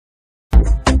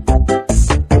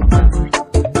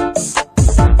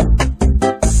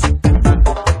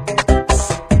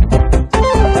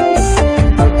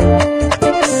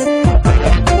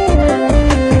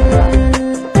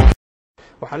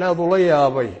aad ula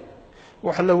yaabay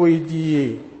waxa la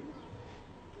weydiiyey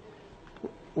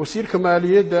wasiirka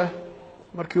maaliyadda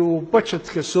markii uu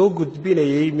budgetka soo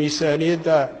gudbinayay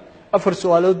miisaaniyadda afar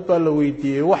su'aalood baa la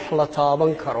weydiiyey wax la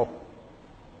taaban karo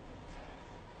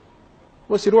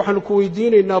wasiir waxaanu ku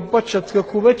weydiinaynaa budgetka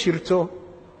kuma jirto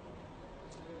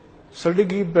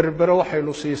saldhigii berbera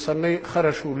waxaynu siisanay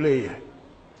kharash uu leeyahay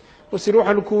wasiir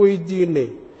waxaanu ku weydiinay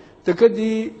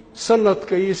dekadii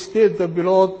sanadka iyo 8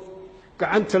 bilood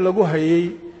gacanta lagu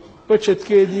hayay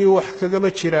budgetkeedii wax kagama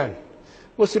jiraan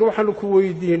wasiir waxaanu ku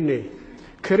weydiinay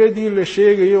karadii la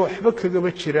sheegayo waxba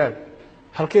kagama jiraan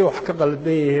halkay wax ka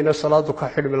qaldan yihiin salaadu ka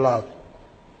xidhmi laad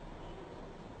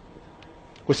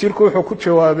wasiirku wuxuu ku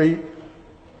jawaabay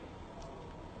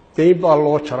deyn baa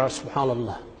loo jaraa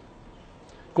subxaanallah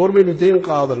goormaynu deyn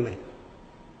qaadanay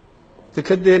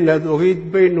dekadeennaad ogeyd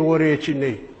baynu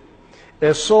wareejinay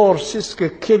ee sourceska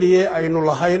keliya aynu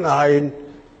lahayn ahayn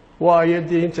waa aya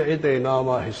deynta cidayna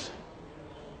amaahaysa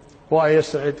waa aya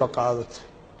sicida qaadatay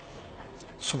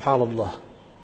subxaanallah